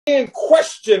being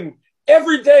questioned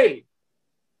every day.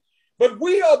 But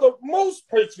we are the most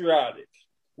patriotic.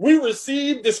 We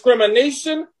receive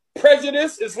discrimination,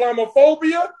 prejudice,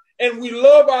 Islamophobia, and we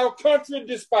love our country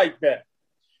despite that.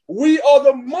 We are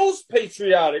the most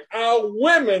patriotic. Our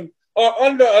women are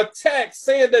under attack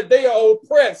saying that they are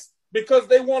oppressed because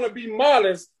they want to be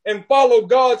modest and follow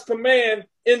God's command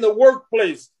in the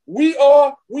workplace. We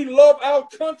love our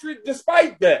country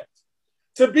despite that.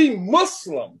 To be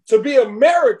Muslim, to be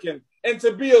American, and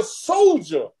to be a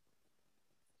soldier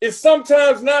is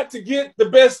sometimes not to get the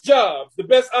best jobs, the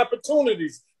best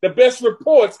opportunities, the best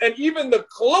reports, and even the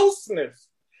closeness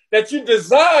that you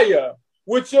desire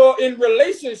in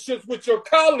relationships with your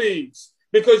colleagues,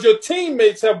 because your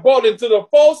teammates have bought into the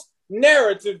false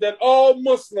narrative that all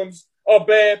Muslims are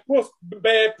bad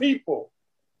people.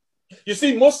 You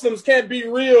see, Muslims can't be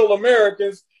real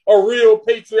Americans or real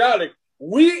patriotic.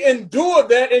 We endure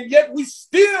that, and yet we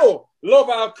still love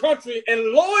our country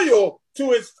and loyal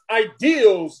to its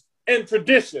ideals and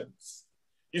traditions.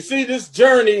 You see, this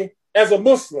journey as a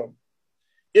Muslim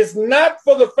is not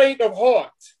for the faint of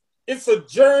heart. It's a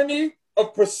journey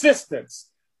of persistence,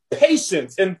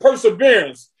 patience, and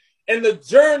perseverance. And the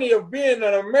journey of being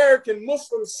an American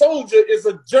Muslim soldier is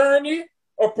a journey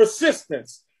of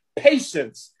persistence,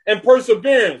 patience, and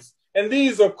perseverance. And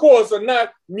these, of course, are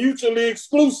not mutually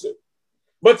exclusive.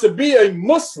 But to be a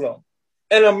Muslim,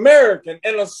 an American,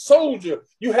 and a soldier,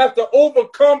 you have to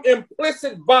overcome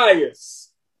implicit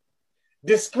bias,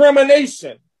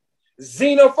 discrimination,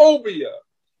 xenophobia,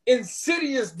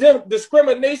 insidious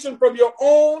discrimination from your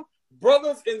own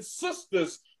brothers and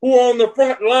sisters who are on the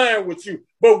front line with you.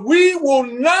 But we will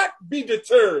not be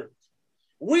deterred.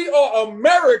 We are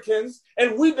Americans,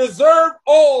 and we deserve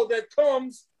all that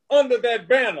comes under that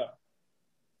banner.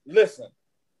 Listen,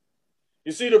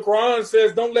 you see, the Quran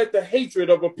says, don't let the hatred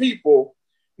of a people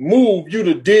move you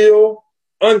to deal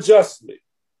unjustly.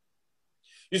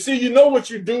 You see, you know what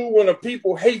you do when a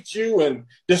people hate you and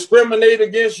discriminate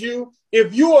against you?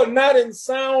 If you are not in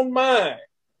sound mind,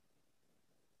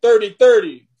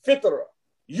 30-30, fitra,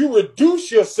 you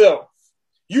reduce yourself.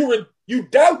 You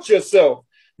doubt yourself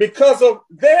because of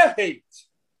their hate.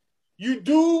 You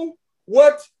do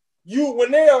when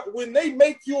they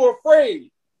make you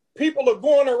afraid. People are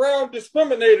going around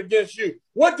discriminating against you.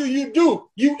 What do?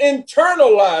 You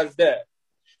internalize that.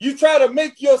 You try to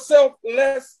make yourself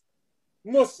less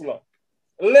Muslim,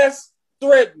 less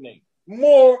threatening,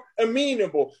 more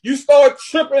amenable. You start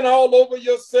tripping all over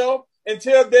yourself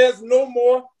until there's no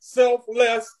more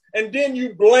selfless, and then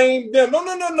you blame them.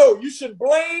 No. You should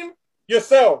blame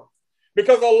yourself,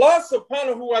 because Allah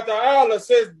subhanahu wa ta'ala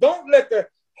says, don't let the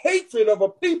hatred of a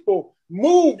people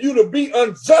move you to be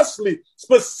unjustly,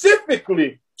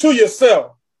 specifically to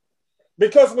yourself.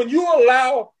 Because when you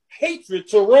allow hatred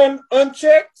to run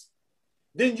unchecked,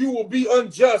 then you will be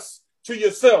unjust to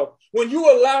yourself. When you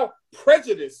allow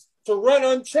prejudice to run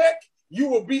unchecked, you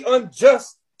will be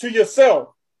unjust to yourself.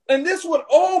 And this would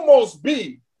almost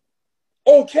be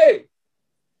okay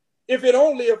if it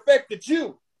only affected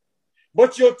you.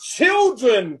 But your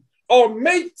children are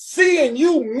seeing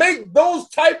you make those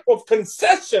type of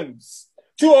concessions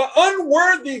to an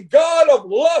unworthy God of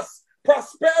lust,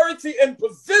 prosperity, and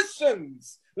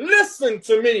positions. Listen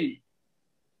to me.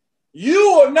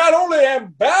 You are not only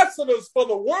ambassadors for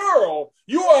the world,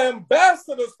 you are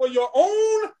ambassadors for your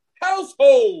own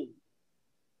household.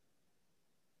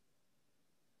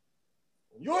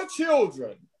 Your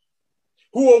children,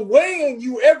 who are weighing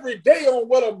you every day on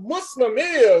what a Muslim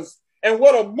is and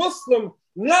what a Muslim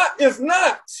is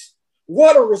not,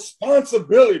 what a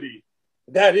responsibility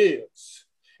that is.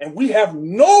 And we have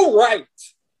no right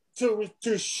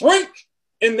to shrink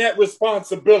in that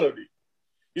responsibility.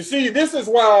 You see, this is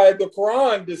why the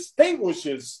Quran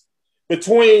distinguishes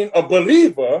between a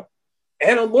believer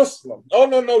and a Muslim. Oh,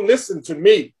 no, listen to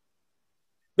me.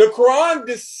 The Quran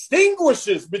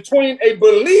distinguishes between a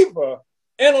believer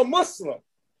and a Muslim.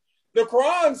 The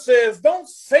Quran says, don't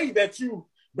say that you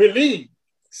believe.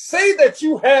 Say that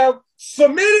you have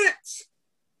submitted.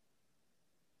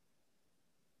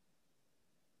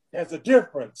 There's a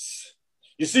difference.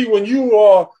 You see, when you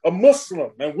are a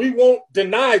Muslim, and we won't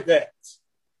deny that,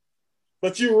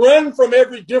 but you run from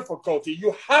every difficulty.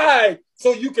 You hide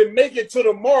so you can make it to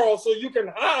tomorrow, so you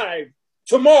can hide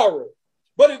tomorrow.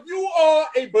 But if you are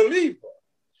a believer,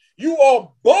 you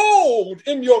are bold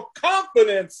in your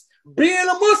confidence being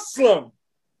a Muslim.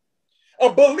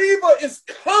 A believer is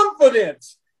confident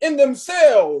in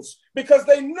themselves because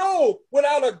they know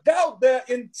without a doubt they're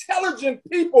intelligent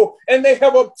people and they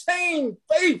have obtained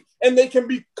faith and they can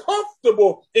be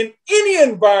comfortable in any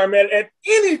environment at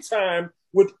any time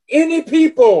with any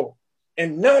people.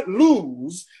 and not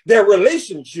lose their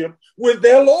relationship with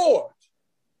their Lord.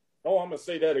 Oh, I'm going to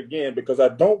say that again because I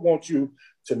don't want you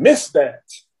to miss that.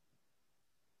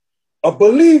 A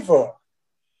believer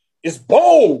is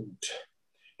bold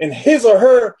in his or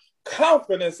her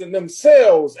confidence in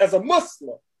themselves as a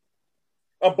Muslim.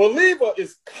 A believer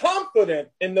is confident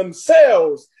in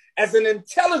themselves as an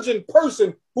intelligent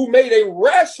person who made a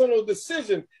rational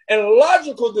decision and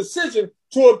logical decision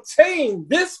to obtain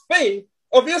this faith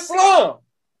of Islam.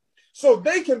 So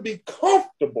they can be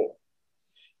comfortable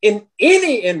in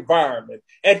any environment,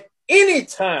 at any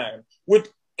time,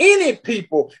 with any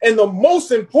people, and the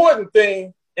most important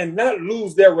thing, and not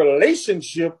lose their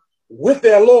relationship with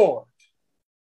their Lord.